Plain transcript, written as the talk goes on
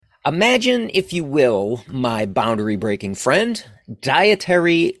Imagine, if you will, my boundary breaking friend,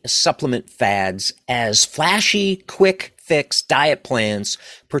 dietary supplement fads as flashy, quick fix diet plans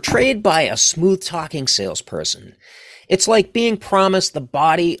portrayed by a smooth talking salesperson. It's like being promised the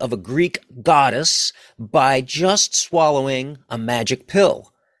body of a Greek goddess by just swallowing a magic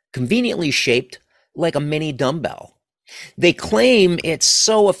pill, conveniently shaped like a mini dumbbell. They claim it's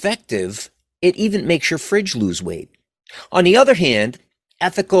so effective, it even makes your fridge lose weight. On the other hand,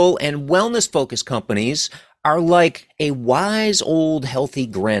 ethical and wellness-focused companies are like a wise old healthy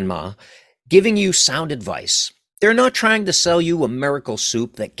grandma giving you sound advice. They're not trying to sell you a miracle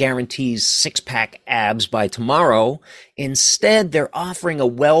soup that guarantees six-pack abs by tomorrow. Instead, they're offering a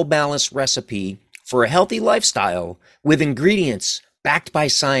well-balanced recipe for a healthy lifestyle with ingredients backed by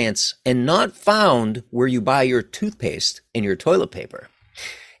science and not found where you buy your toothpaste and your toilet paper.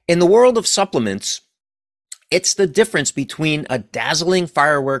 In the world of supplements, it's the difference between a dazzling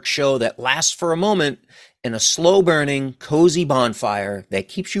fireworks show that lasts for a moment and a slow-burning, cozy bonfire that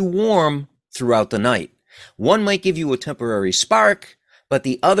keeps you warm throughout the night. One might give you a temporary spark, but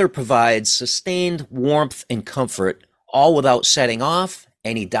the other provides sustained warmth and comfort, all without setting off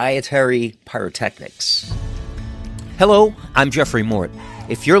any dietary pyrotechnics. Hello, I'm Jeffrey Mort.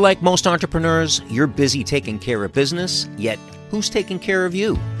 If you're like most entrepreneurs, you're busy taking care of business, yet who's taking care of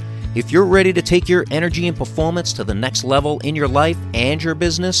you? If you're ready to take your energy and performance to the next level in your life and your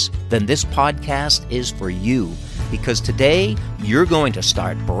business, then this podcast is for you. Because today, you're going to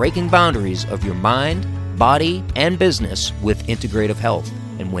start breaking boundaries of your mind, body, and business with integrative health.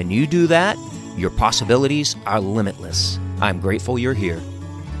 And when you do that, your possibilities are limitless. I'm grateful you're here.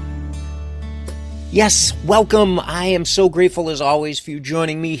 Yes, welcome. I am so grateful as always for you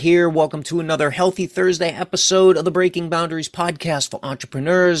joining me here. Welcome to another Healthy Thursday episode of the Breaking Boundaries podcast for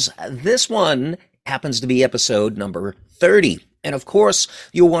entrepreneurs. This one happens to be episode number 30. And of course,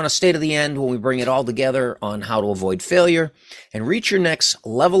 you'll want to stay to the end when we bring it all together on how to avoid failure and reach your next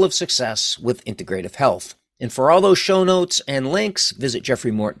level of success with integrative health. And for all those show notes and links, visit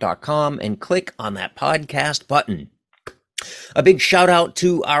jeffreymort.com and click on that podcast button. A big shout out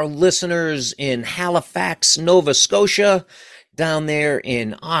to our listeners in Halifax, Nova Scotia, down there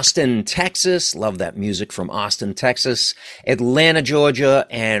in Austin, Texas. Love that music from Austin, Texas. Atlanta, Georgia,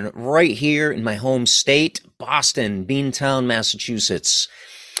 and right here in my home state, Boston, Beantown, Massachusetts.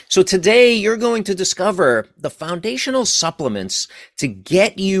 So today you're going to discover the foundational supplements to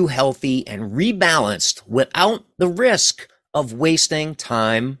get you healthy and rebalanced without the risk of wasting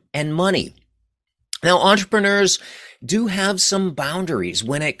time and money. Now, entrepreneurs do have some boundaries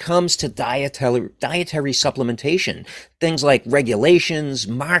when it comes to dietary supplementation. Things like regulations,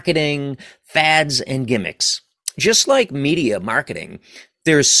 marketing, fads, and gimmicks. Just like media marketing,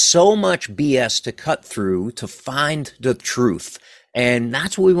 there's so much BS to cut through to find the truth. And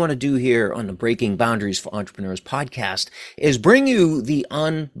that's what we want to do here on the Breaking Boundaries for Entrepreneurs podcast, is bring you the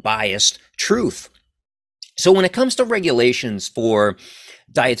unbiased truth. So when it comes to regulations for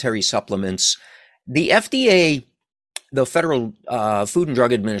dietary supplements, the FDA, the Federal Food and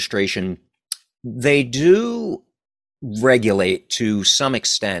Drug Administration, they do regulate to some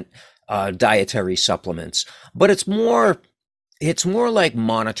extent dietary supplements, but it's more like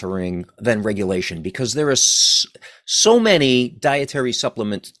monitoring than regulation, because there are so many dietary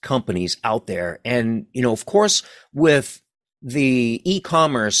supplement companies out there. And, of course, with the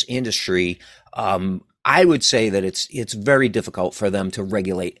e-commerce industry, I would say that it's very difficult for them to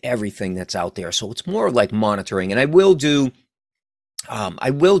regulate everything that's out there. So it's more like monitoring. And I will do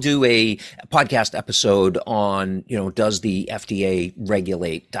a podcast episode on, does the FDA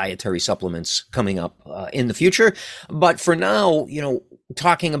regulate dietary supplements coming up in the future? But for now,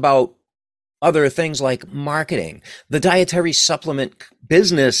 talking about other things like marketing, the dietary supplement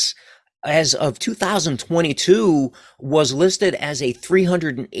business as of 2022 was listed as a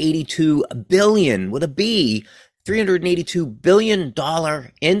 $382 billion with a B, $382 billion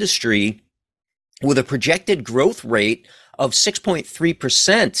industry with a projected growth rate of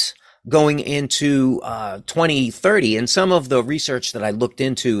 6.3% going into 2030. And some of the research that I looked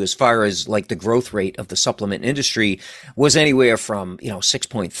into as far as like the growth rate of the supplement industry was anywhere from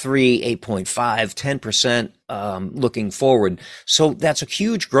 6.3, 8.5, 10% looking forward. So that's a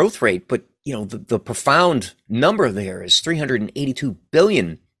huge growth rate, but the profound number there is 382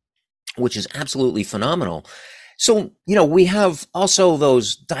 billion, which is absolutely phenomenal. So, we have also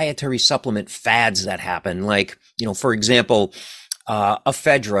those dietary supplement fads that happen, like, for example,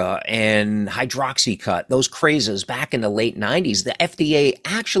 ephedra and hydroxycut, those crazes back in the late 90s. The FDA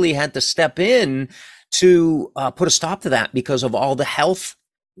actually had to step in to put a stop to that because of all the health,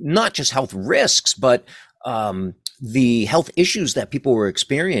 not just health risks, but the health issues that people were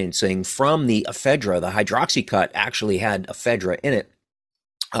experiencing from the ephedra. The hydroxycut actually had ephedra in it.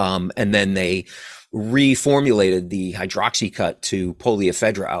 And then they reformulated the hydroxycut to pull the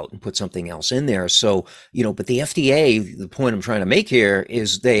ephedra out and put something else in there. So, but the FDA, the point I'm trying to make here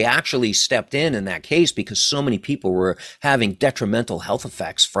is they actually stepped in that case because so many people were having detrimental health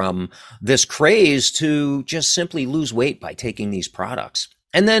effects from this craze to just simply lose weight by taking these products.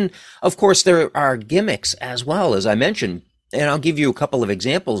 And then, of course, there are gimmicks as well, as I mentioned. And I'll give you a couple of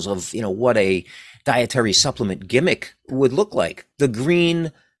examples of, what a dietary supplement gimmick would look like. The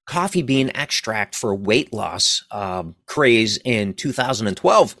green coffee bean extract for weight loss craze in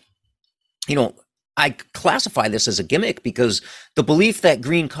 2012. I classify this as a gimmick because the belief that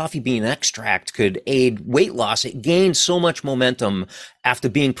green coffee bean extract could aid weight loss, it gained so much momentum after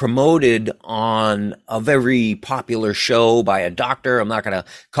being promoted on a very popular show by a doctor. I'm not going to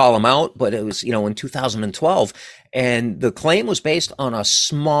call him out, but it was, in 2012. And the claim was based on a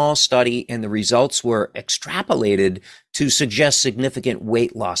small study, and the results were extrapolated to suggest significant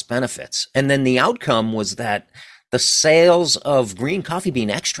weight loss benefits. And then the outcome was that the sales of green coffee bean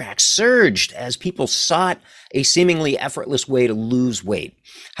extracts surged as people sought a seemingly effortless way to lose weight.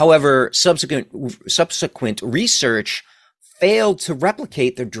 However, subsequent research failed to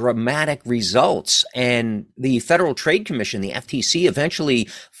replicate the dramatic results, and the Federal Trade Commission, the FTC, eventually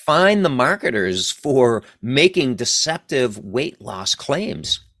fined the marketers for making deceptive weight loss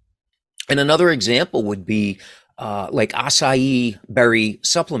claims. And another example would be like acai berry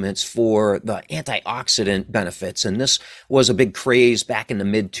supplements for the antioxidant benefits. And this was a big craze back in the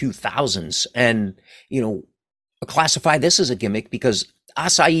mid 2000s. And, classify this as a gimmick because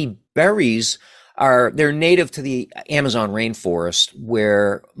acai berries they're native to the Amazon rainforest,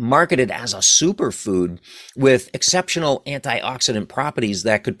 where marketed as a superfood with exceptional antioxidant properties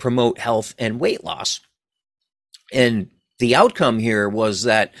that could promote health and weight loss. And the outcome here was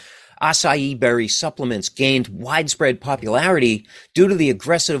that acai berry supplements gained widespread popularity due to the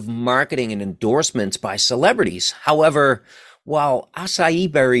aggressive marketing and endorsements by celebrities. However, while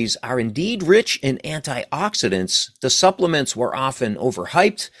acai berries are indeed rich in antioxidants, the supplements were often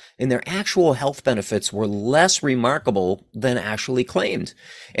overhyped and their actual health benefits were less remarkable than actually claimed.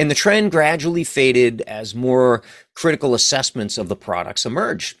 And the trend gradually faded as more critical assessments of the products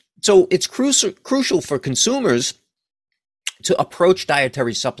emerged. So it's crucial for consumers to approach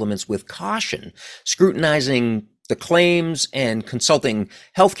dietary supplements with caution, scrutinizing the claims and consulting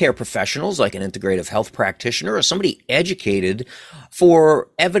healthcare professionals like an integrative health practitioner or somebody educated for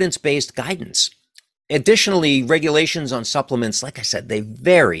evidence-based guidance. Additionally, regulations on supplements, like I said, they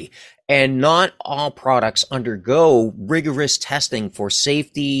vary, and not all products undergo rigorous testing for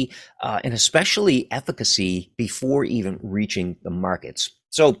safety and especially efficacy before even reaching the markets.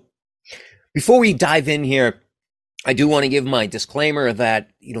 So before we dive in here, I do want to give my disclaimer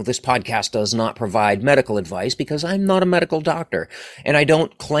that, this podcast does not provide medical advice because I'm not a medical doctor, and I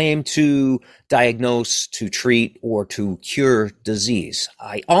don't claim to diagnose, to treat, or to cure disease.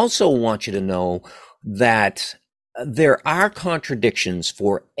 I also want you to know that there are contradictions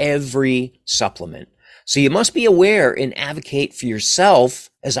for every supplement. So you must be aware and advocate for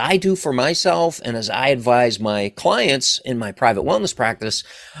yourself, as I do for myself and as I advise my clients in my private wellness practice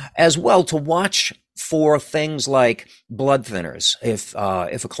as well, to watch for things like blood thinners, if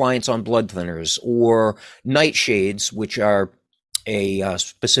a client's on blood thinners, or nightshades, which are a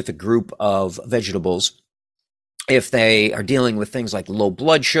specific group of vegetables. If they are dealing with things like low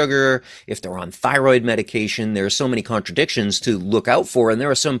blood sugar, if they're on thyroid medication, there are so many contradictions to look out for. And there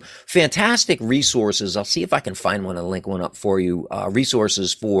are some fantastic resources. I'll see if I can find one and link one up for you.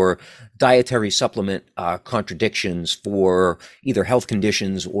 Resources for dietary supplement contradictions for either health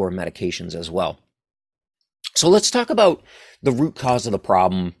conditions or medications as well. So let's talk about the root cause of the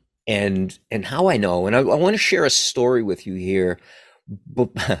problem and how I know. And I want to share a story with you here.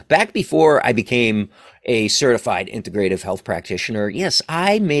 Back before I became a certified integrative health practitioner, yes,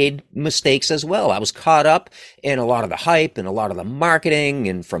 I made mistakes as well. I was caught up in a lot of the hype and a lot of the marketing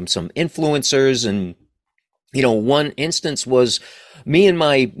and from some influencers. And, one instance was me and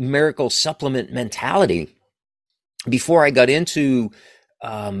my miracle supplement mentality. Before I got into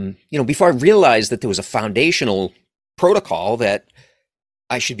before I realized that there was a foundational protocol that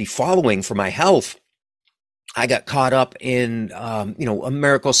I should be following for my health, I got caught up in, a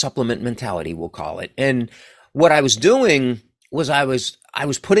miracle supplement mentality, we'll call it. And what I was doing was I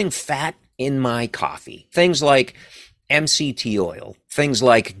was putting fat in my coffee, things like MCT oil, things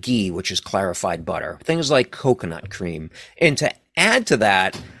like ghee, which is clarified butter, things like coconut cream. And to add to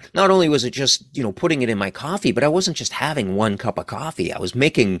that, not only was it just, putting it in my coffee, but I wasn't just having one cup of coffee. I was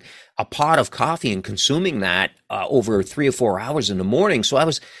making a pot of coffee and consuming that over 3 or 4 hours in the morning. So I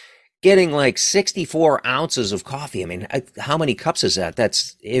was getting like 64 ounces of coffee. I mean, how many cups is that?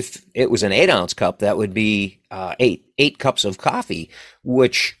 That's, if it was an 8-ounce cup, that would be eight cups of coffee,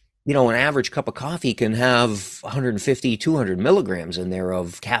 which, an average cup of coffee can have 150, 200 milligrams in there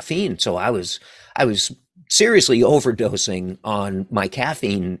of caffeine. So I was seriously overdosing on my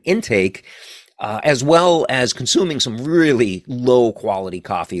caffeine intake, as well as consuming some really low quality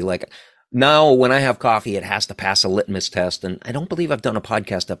coffee. Like, now, when I have coffee, it has to pass a litmus test, and I don't believe I've done a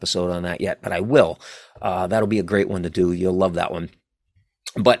podcast episode on that yet, but I will. That'll be a great one to do. You'll love that one.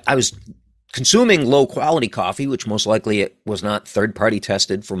 But I was consuming low quality coffee, which most likely it was not third party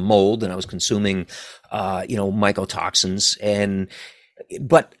tested for mold, and I was consuming, mycotoxins.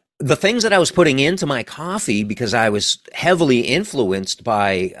 But the things that I was putting into my coffee, because I was heavily influenced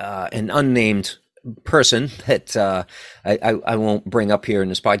by an unnamed person that I won't bring up here in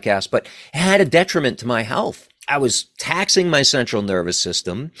this podcast, but had a detriment to my health. I was taxing my central nervous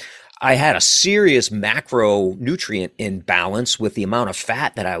system. I had a serious macronutrient imbalance with the amount of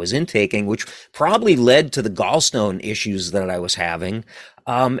fat that I was intaking, which probably led to the gallstone issues that I was having.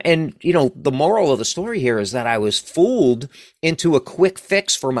 The moral of the story here is that I was fooled into a quick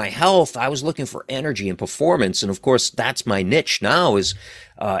fix for my health. I was looking for energy and performance. And of course, that's my niche now, is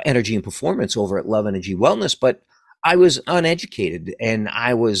energy and performance over at Love Energy Wellness. But I was uneducated, and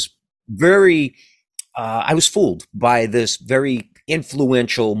I was I was fooled by this very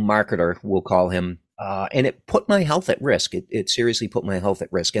influential marketer, we'll call him. And it put my health at risk. It seriously put my health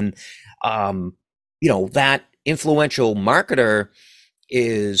at risk. And, that influential marketer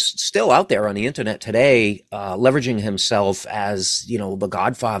is still out there on the internet today, leveraging himself as, the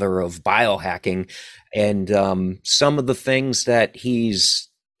godfather of biohacking, and some of the things that he's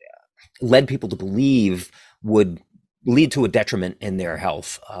led people to believe would lead to a detriment in their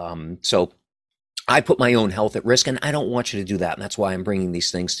health. So I put my own health at risk, and I don't want you to do that. And that's why I'm bringing these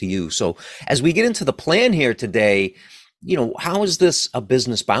things to you. So as we get into the plan here today, how is this a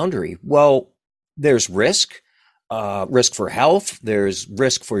business boundary? Well, there's risk for health, there's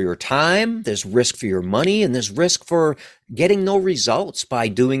risk for your time, there's risk for your money, and there's risk for getting no results by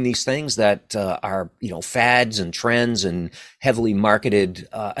doing these things that are, fads and trends and heavily marketed.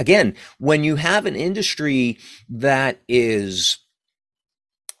 Again, when you have an industry that is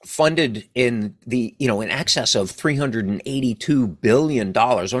funded in in excess of $382 billion,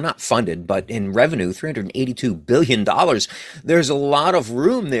 or not funded, but in revenue, $382 billion, there's a lot of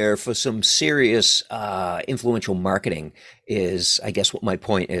room there for some serious influential marketing, is, I guess, what my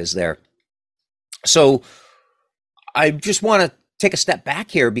point is there. So I just want to take a step back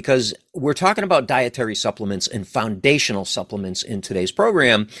here, because we're talking about dietary supplements and foundational supplements in today's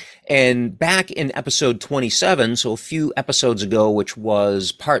program. And back in episode 27, so a few episodes ago, which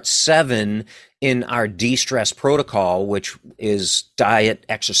was part 7 in our de-stress protocol, which is diet,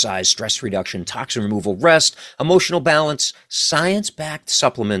 exercise, stress reduction, toxin removal, rest, emotional balance, science-backed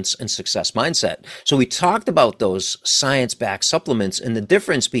supplements, and success mindset. So we talked about those science-backed supplements and the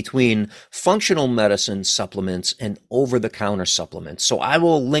difference between functional medicine supplements and over-the-counter supplements. So I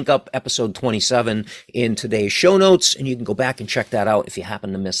will link up episode 27 in today's show notes, and you can go back and check that out if you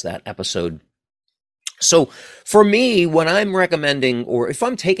happen to miss that episode. So for me, when I'm recommending, or if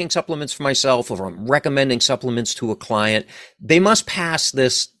I'm taking supplements for myself, or I'm recommending supplements to a client, they must pass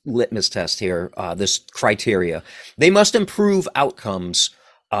this litmus test here, this criteria. They must improve outcomes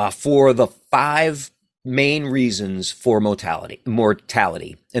for the 5 main reasons for mortality.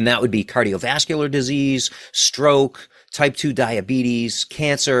 And that would be cardiovascular disease, stroke, type 2 diabetes,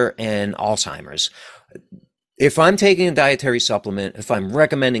 cancer, and Alzheimer's. If I'm taking a dietary supplement, if I'm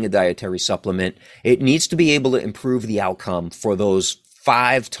recommending a dietary supplement, it needs to be able to improve the outcome for those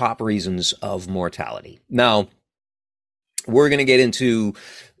 5 top reasons of mortality. Now, we're going to get into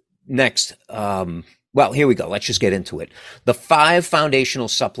next. Well, here we go. Let's just get into it. The 5 foundational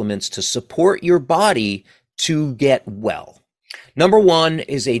supplements to support your body to get well. Number 1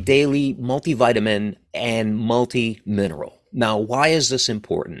 is a daily multivitamin and multi-mineral. Now, why is this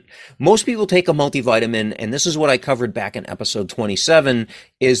important? Most people take a multivitamin, and this is what I covered back in episode 27,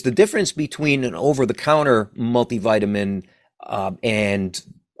 is the difference between an over-the-counter multivitamin and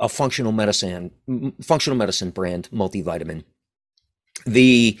a functional medicine brand multivitamin.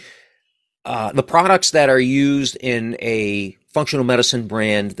 The products that are used in a functional medicine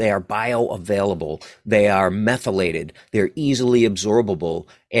brand, they are bioavailable, they are methylated, they're easily absorbable,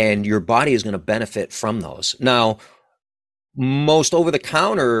 and your body is going to benefit from those. Now, most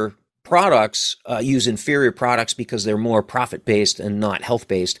over-the-counter products use inferior products because they're more profit-based and not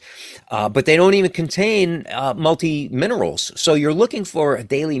health-based, but they don't even contain multi-minerals. So you're looking for a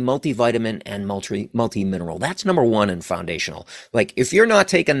daily multivitamin and multi-mineral. That's number one in foundational. Like if you're not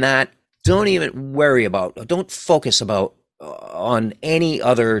taking that, don't even worry about, don't focus about on any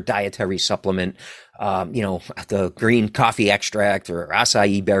other dietary supplement, the green coffee extract or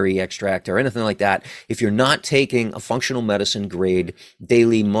acai berry extract or anything like that. If you're not taking a functional medicine grade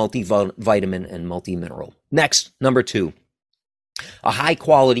daily multivitamin and multi-mineral. Next, number two, a high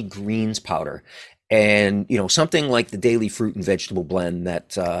quality greens powder. And, something like the daily fruit and vegetable blend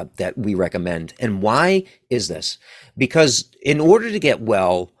that we recommend. And why is this? Because in order to get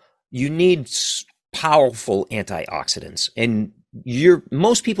well, you need powerful antioxidants, and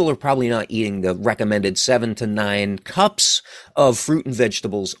most people are probably not eating the recommended 7 to 9 cups of fruit and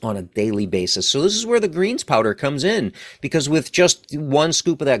vegetables on a daily basis. So this is where the greens powder comes in, because with just 1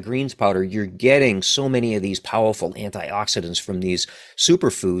 scoop of that greens powder, you're getting so many of these powerful antioxidants from these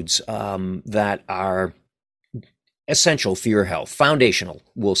superfoods that are essential for your health, foundational,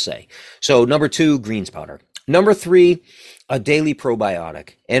 we'll say. So number 2, greens powder. Number 3, a daily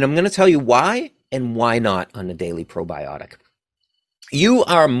probiotic. And I'm going to tell you why and why not on a daily probiotic. You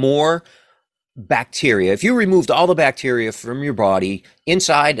are more bacteria. If you removed all the bacteria from your body,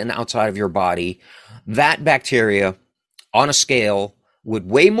 inside and outside of your body, that bacteria on a scale would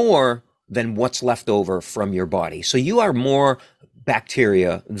weigh more than what's left over from your body. So you are more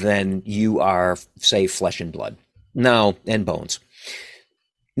bacteria than you are, say, flesh and blood. Now, and bones.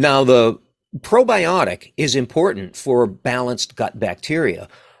 Now, the probiotic is important for balanced gut bacteria.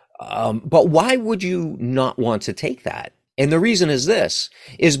 But why would you not want to take that? And the reason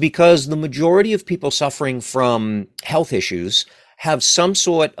is because the majority of people suffering from health issues have some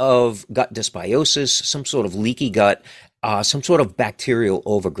sort of gut dysbiosis, some sort of leaky gut, some sort of bacterial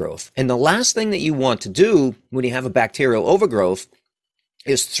overgrowth. And the last thing that you want to do when you have a bacterial overgrowth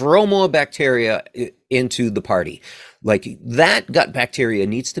is throw more bacteria into the party. Like that gut bacteria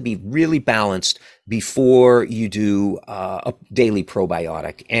needs to be really balanced before you do a daily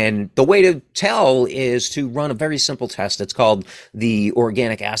probiotic. And the way to tell is to run a very simple test. It's called the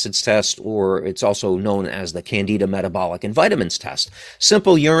organic acids test, or it's also known as the Candida metabolic and vitamins test.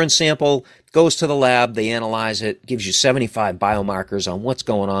 Simple urine sample, goes to the lab, they analyze it, gives you 75 biomarkers on what's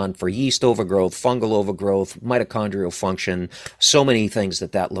going on for yeast overgrowth, fungal overgrowth, mitochondrial function, so many things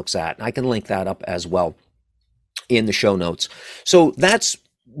that looks at. I can link that up as well in the show notes. So that's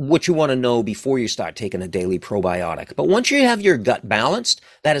what you want to know before you start taking a daily probiotic. But once you have your gut balanced,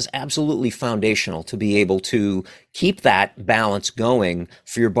 that is absolutely foundational to be able to keep that balance going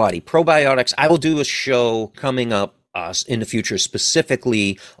for your body. Probiotics, I will do a show coming up in the future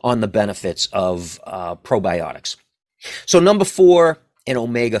specifically on the benefits of probiotics. So number 4, an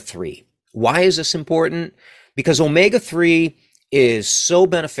omega-3. Why is this important? Because omega-3 is so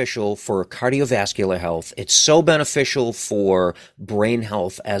beneficial for cardiovascular health. It's so beneficial for brain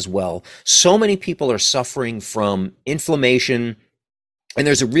health as well. So many people are suffering from inflammation, and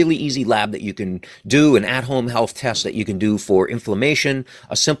there's a really easy lab that you can do, an at-home health test that you can do for inflammation,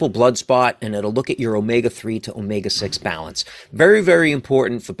 a simple blood spot, and it'll look at your omega-3 to omega-6 balance. Very, very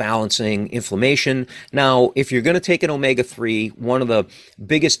important for balancing inflammation. Now, if you're going to take an omega-3, one of the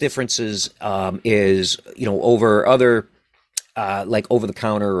biggest differences is, over other like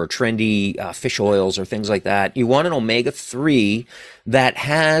over-the-counter or trendy fish oils or things like that. You want an omega-3 that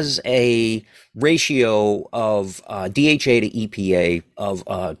has a ratio of DHA to EPA of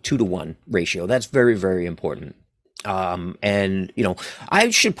 2-to-1 ratio. That's very, very important. And I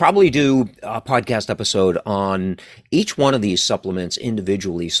should probably do a podcast episode on each one of these supplements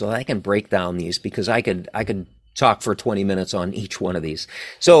individually so that I can break down these, because I could talk for 20 minutes on each one of these.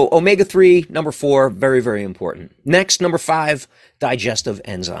 So omega-3, number 4, very, very important. Next, number 5, digestive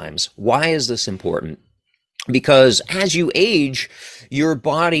enzymes. Why is this important? Because as you age, your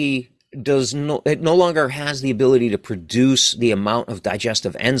body no longer has the ability to produce the amount of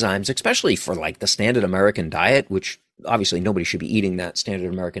digestive enzymes, especially for like the standard American diet, which obviously nobody should be eating that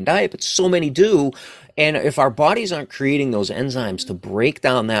standard American diet, but so many do. And if our bodies aren't creating those enzymes to break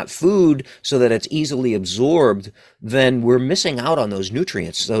down that food so that it's easily absorbed, then we're missing out on those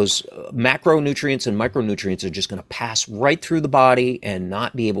nutrients. Those macronutrients and micronutrients are just going to pass right through the body and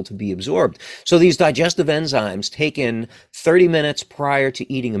not be able to be absorbed. So these digestive enzymes taken 30 minutes prior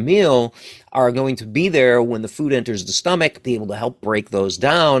to eating a meal are going to be there when the food enters the stomach, be able to help break those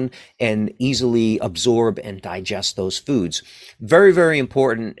down and easily absorb and digest those foods. Very, very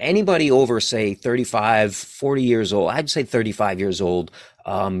important. Anybody over, say, 35 35, 40 years old, I'd say 35 years old,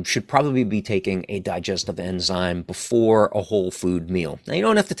 should probably be taking a digestive enzyme before a whole food meal. Now, you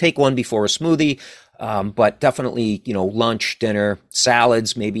don't have to take one before a smoothie, but definitely, lunch, dinner,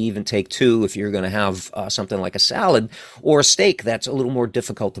 salads, maybe even take two if you're going to have something like a salad or a steak that's a little more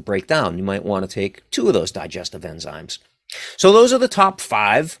difficult to break down. You might want to take two of those digestive enzymes. So those are the top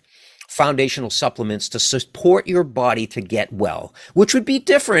 5 foundational supplements to support your body to get well, which would be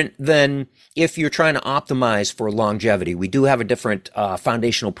different than if you're trying to optimize for longevity. We do have a different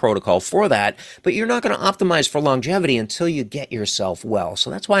foundational protocol for that, but you're not going to optimize for longevity until you get yourself well. So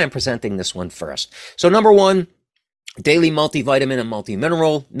that's why I'm presenting this one first. So number 1, daily multivitamin and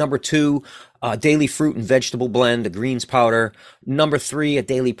multimineral. Number 2, daily fruit and vegetable blend, a greens powder. Number 3, a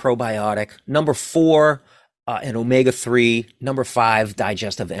daily probiotic. Number 4, and omega-3, number 5,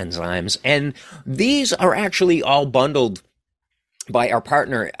 digestive enzymes. And these are actually all bundled by our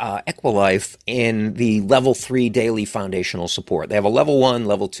partner, Equilife, in the level 3 daily foundational support. They have a level 1,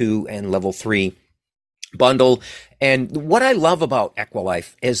 level 2, and level 3 bundle. And what I love about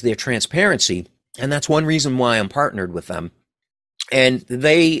Equilife is their transparency. And that's one reason why I'm partnered with them. And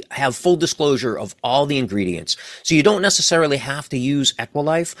they have full disclosure of all the ingredients. So you don't necessarily have to use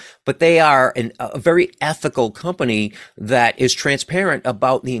Equilife, but they are a very ethical company that is transparent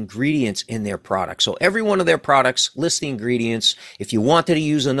about the ingredients in their products. So every one of their products lists the ingredients. If you wanted to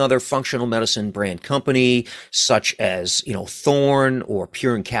use another functional medicine brand company, such as, Thorne or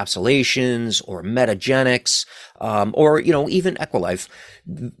Pure Encapsulations or Metagenics, or, even Equilife,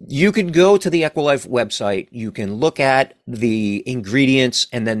 you can go to the Equilife website. You can look at the ingredients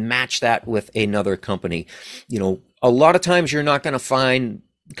and then match that with another company. A lot of times you're not going to find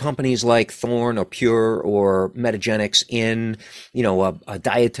companies like Thorne or Pure or Metagenics in, a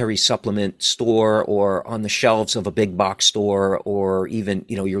dietary supplement store or on the shelves of a big box store or even,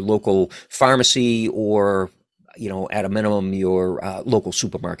 your local pharmacy or at a minimum, your local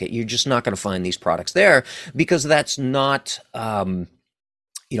supermarket. You're just not going to find these products there because that's not,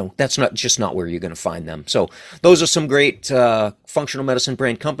 just not where you're going to find them. So those are some great functional medicine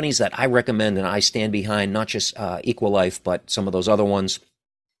brand companies that I recommend and I stand behind, not just Equilife, but some of those other ones.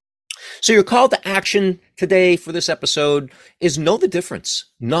 So your call to action today for this episode is know the difference.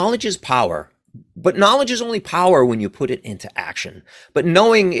 Knowledge is power. But knowledge is only power when you put it into action. But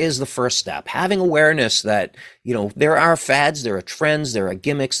knowing is the first step. Having awareness that, there are fads, there are trends, there are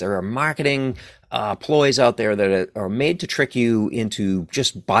gimmicks, there are marketing ploys out there that are made to trick you into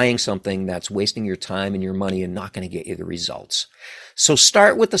just buying something that's wasting your time and your money and not going to get you the results. So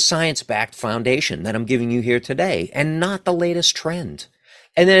start with the science-backed foundation that I'm giving you here today and not the latest trend.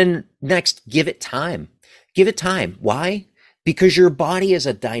 And then next, give it time. Give it time. Why? Because your body is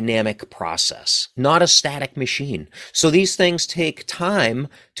a dynamic process, not a static machine. So these things take time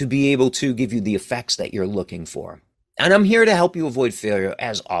to be able to give you the effects that you're looking for. And I'm here to help you avoid failure,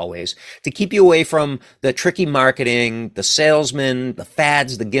 as always, to keep you away from the tricky marketing, the salesmen, the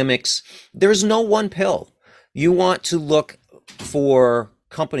fads, the gimmicks. There's no one pill. You want to look for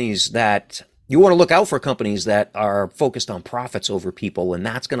companies that You want to look out for companies that are focused on profits over people, and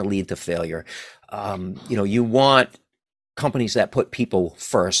that's going to lead to failure. You want companies that put people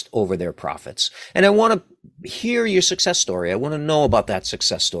first over their profits. And I want to hear your success story. I want to know about that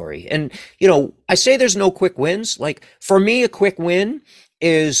success story. And, I say there's no quick wins. Like for me, a quick win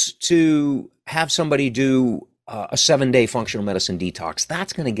is to have somebody do a 7-day functional medicine detox.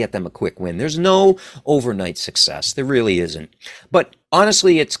 That's going to get them a quick win. There's no overnight success. There really isn't. But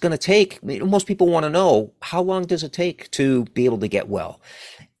honestly, it's going to take, most people want to know, how long does it take to be able to get well?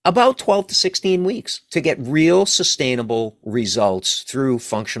 About 12 to 16 weeks to get real sustainable results through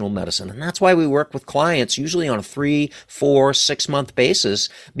functional medicine. And that's why we work with clients usually on a 3, 4, 6-month basis,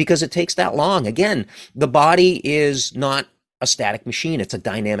 because it takes that long. Again, the body is not a static machine. It's a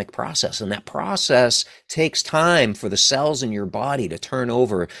dynamic process. And that process takes time for the cells in your body to turn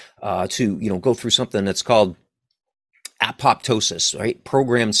over, to go through something that's called apoptosis, right?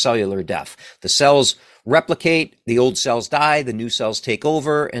 Programmed cellular death. The cells replicate, the old cells die, the new cells take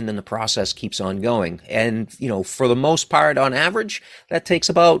over, and then the process keeps on going. And, for the most part, on average, that takes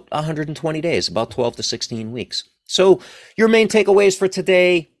about 120 days, about 12 to 16 weeks. So your main takeaways for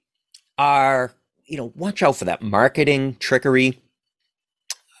today are, watch out for that marketing trickery.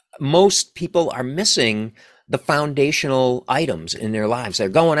 Most people are missing the foundational items in their lives. They're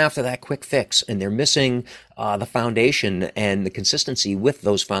going after that quick fix, and they're missing the foundation and the consistency with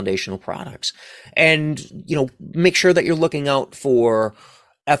those foundational products. And, make sure that you're looking out for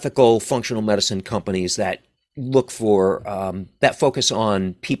ethical functional medicine companies that look for that focus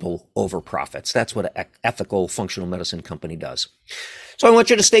on people over profits. That's what an ethical functional medicine company does. So I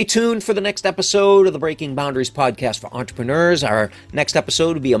want you to stay tuned for the next episode of the Breaking Boundaries podcast for entrepreneurs. Our next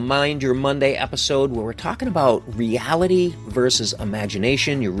episode will be a Mind Your Monday episode where we're talking about reality versus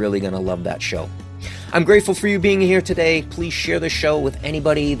imagination. You're really going to love that show. I'm grateful for you being here today. Please share the show with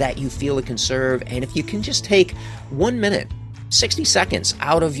anybody that you feel it can serve. And if you can just take 1 minute, 60 seconds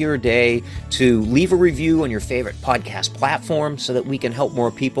out of your day to leave a review on your favorite podcast platform so that we can help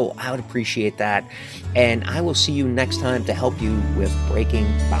more people, I would appreciate that. And I will see you next time to help you with breaking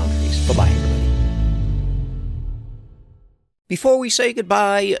boundaries. Bye-bye, everybody. Before we say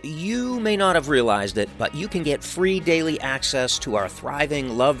goodbye, you may not have realized it, but you can get free daily access to our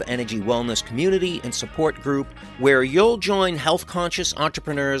thriving Love Energy Wellness community and support group where you'll join health-conscious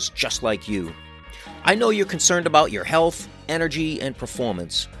entrepreneurs just like you. I know you're concerned about your health, energy, and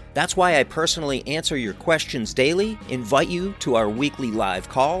performance. That's why I personally answer your questions daily, invite you to our weekly live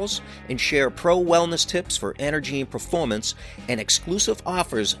calls, and share pro wellness tips for energy and performance and exclusive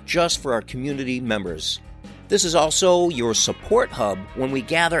offers just for our community members. This is also your support hub when we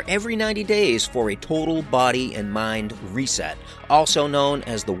gather every 90 days for a total body and mind reset, also known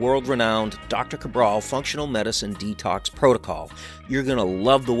as the world-renowned Dr. Cabral Functional Medicine Detox Protocol. You're going to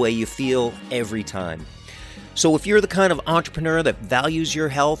love the way you feel every time. So if you're the kind of entrepreneur that values your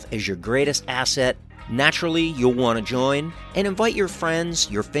health as your greatest asset, naturally you'll want to join and invite your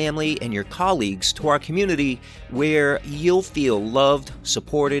friends, your family, and your colleagues to our community where you'll feel loved,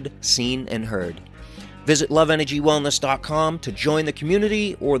 supported, seen, and heard. Visit loveenergywellness.com to join the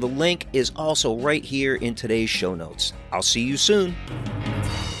community, or the link is also right here in today's show notes. I'll see you soon.